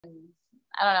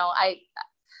I don't know.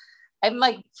 I'm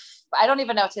like, I don't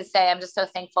even know what to say. I'm just so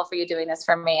thankful for you doing this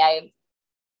for me. I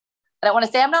don't want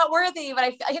to say I'm not worthy, but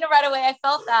right away I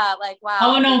felt that like, wow.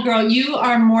 Oh no, girl, you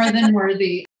are more than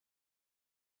worthy.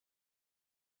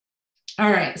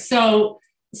 All right. So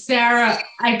Sarah,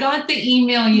 I got the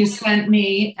email you sent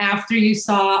me after you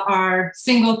saw our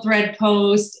single thread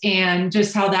post and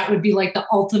just how that would be like the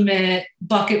ultimate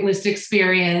bucket list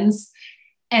experience.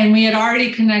 And we had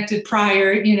already connected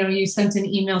prior. You sent an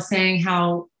email saying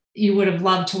how you would have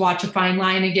loved to watch A Fine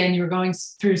Line again. You were going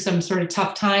through some sort of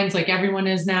tough times like everyone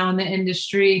is now in the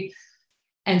industry.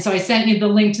 And so I sent you the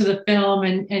link to the film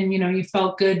and you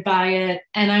felt good by it.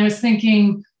 And I was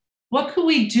thinking, what could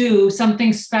we do,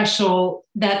 something special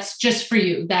that's just for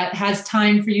you, that has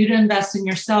time for you to invest in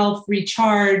yourself,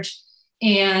 recharge.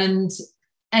 And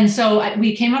so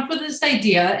we came up with this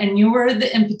idea, and you were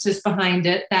the impetus behind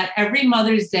it, that every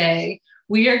Mother's Day,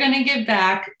 we are going to give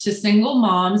back to single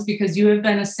moms, because you have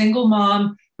been a single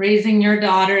mom raising your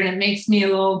daughter. And it makes me a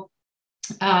little,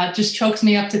 just chokes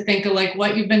me up to think of like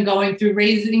what you've been going through,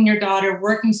 raising your daughter,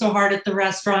 working so hard at the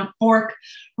restaurant, Fork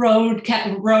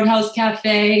Roadhouse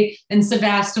Cafe in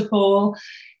Sebastopol.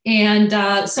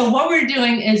 And so what we're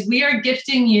doing is we are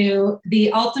gifting you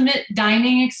the ultimate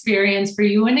dining experience for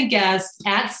you and a guest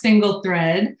at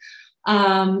SingleThread.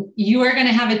 You are going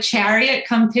to have a chariot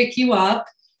come pick you up.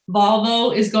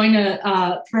 Volvo is going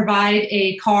to provide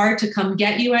a car to come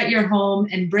get you at your home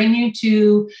and bring you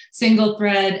to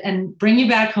SingleThread and bring you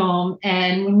back home.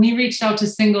 And when we reached out to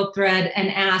SingleThread and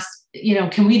asked,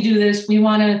 can we do this? We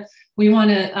want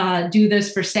to do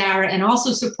this for Sarah and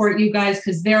also support you guys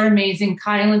because they're amazing.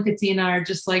 Kyle and Katina are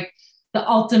just like the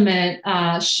ultimate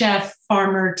chef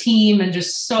farmer team and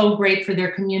just so great for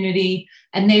their community.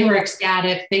 And they were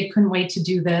ecstatic. They couldn't wait to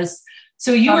do this.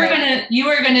 So you are gonna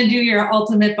do your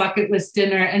ultimate bucket list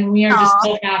dinner, and we are just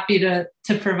so happy to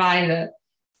provide it.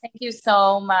 Thank you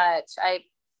so much. I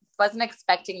wasn't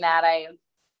expecting that. I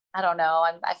don't know.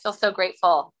 I feel so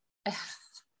grateful.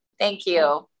 Thank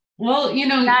you. Well,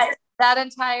 that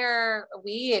entire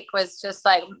week was just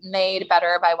like made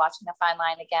better by watching A Fine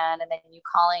Line again, and then you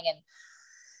calling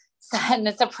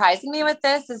and surprising me with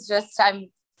this is just,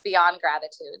 I'm beyond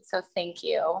gratitude. So thank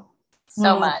you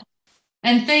so much.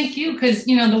 And thank you, because,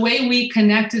 the way we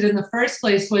connected in the first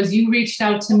place was you reached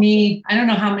out to me, I don't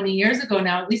know how many years ago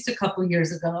now, at least a couple of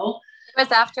years ago. It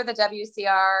was after the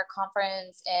WCR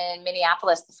conference in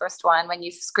Minneapolis, the first one, when you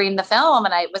screened the film.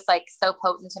 And it was like so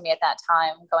potent to me at that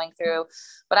time, going through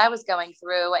what I was going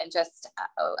through, and just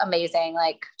amazing,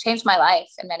 like changed my life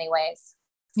in many ways.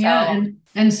 So. Yeah.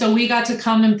 And so we got to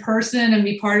come in person and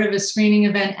be part of a screening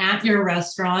event at your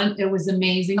restaurant. It was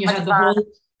amazing. You had the whole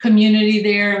community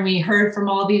there, and we heard from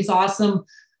all these awesome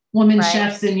women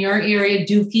chefs in your area,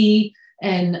 Dookie,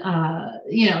 and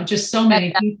just so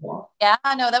many people. Yeah,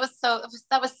 no, that was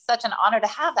such an honor to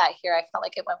have that here. I felt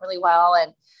like it went really well,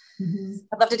 and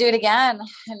I'd love to do it again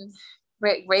and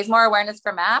raise more awareness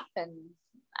for MAPP. And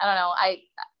I don't know,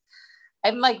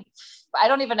 I'm like, I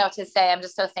don't even know what to say. I'm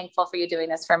just so thankful for you doing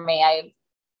this for me. I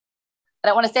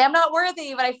don't want to say I'm not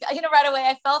worthy, but right away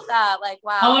I felt that like,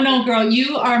 wow. Oh no, girl,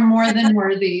 you are more than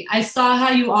worthy. I saw how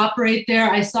you operate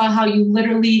there. I saw how you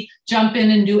literally jump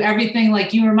in and do everything.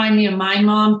 Like, you remind me of my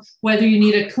mom, whether you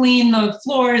need to clean the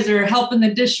floors or help in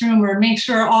the dish room or make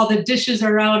sure all the dishes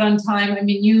are out on time. I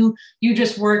mean, you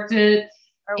just worked it.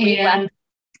 And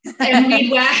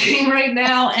weed whacking right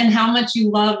now, and how much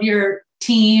you love your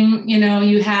team.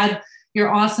 You had your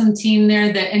awesome team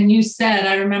there and you said,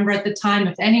 I remember at the time,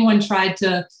 if anyone tried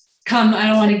to come, I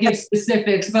don't want to give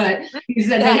specifics, but you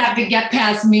said they have to get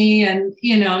past me. And,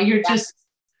 you're just,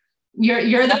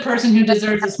 you're the person who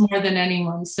deserves this more than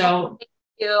anyone. So thank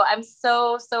you. I'm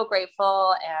so, so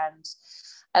grateful. And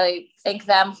I thank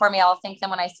them for me. I'll thank them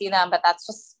when I see them, but that's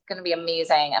just going to be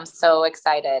amazing. I'm so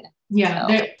excited. Yeah.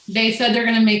 So. They said they're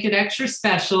going to make it extra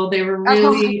special. They were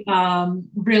really,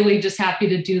 really just happy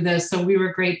to do this. So we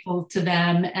were grateful to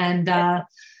them. And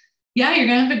you're going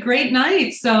to have a great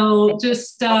night. So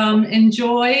just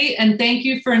enjoy, and thank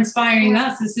you for inspiring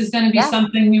us. This is going to be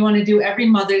something we want to do every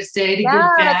Mother's Day to give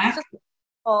back.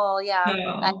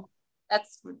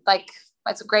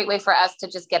 That's a great way for us to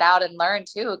just get out and learn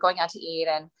too, going out to eat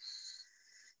and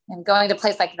going to a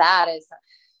place like that is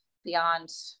beyond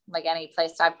like any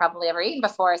place I've probably ever eaten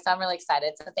before. So I'm really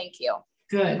excited. So thank you.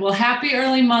 Good. Well, happy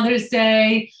early Mother's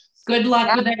Day. Good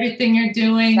luck with everything you're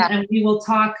doing. And we will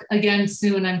talk again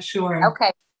soon, I'm sure.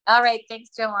 Okay. All right. Thanks,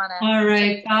 Joanna. All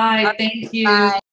right. Bye. Thank you. Bye.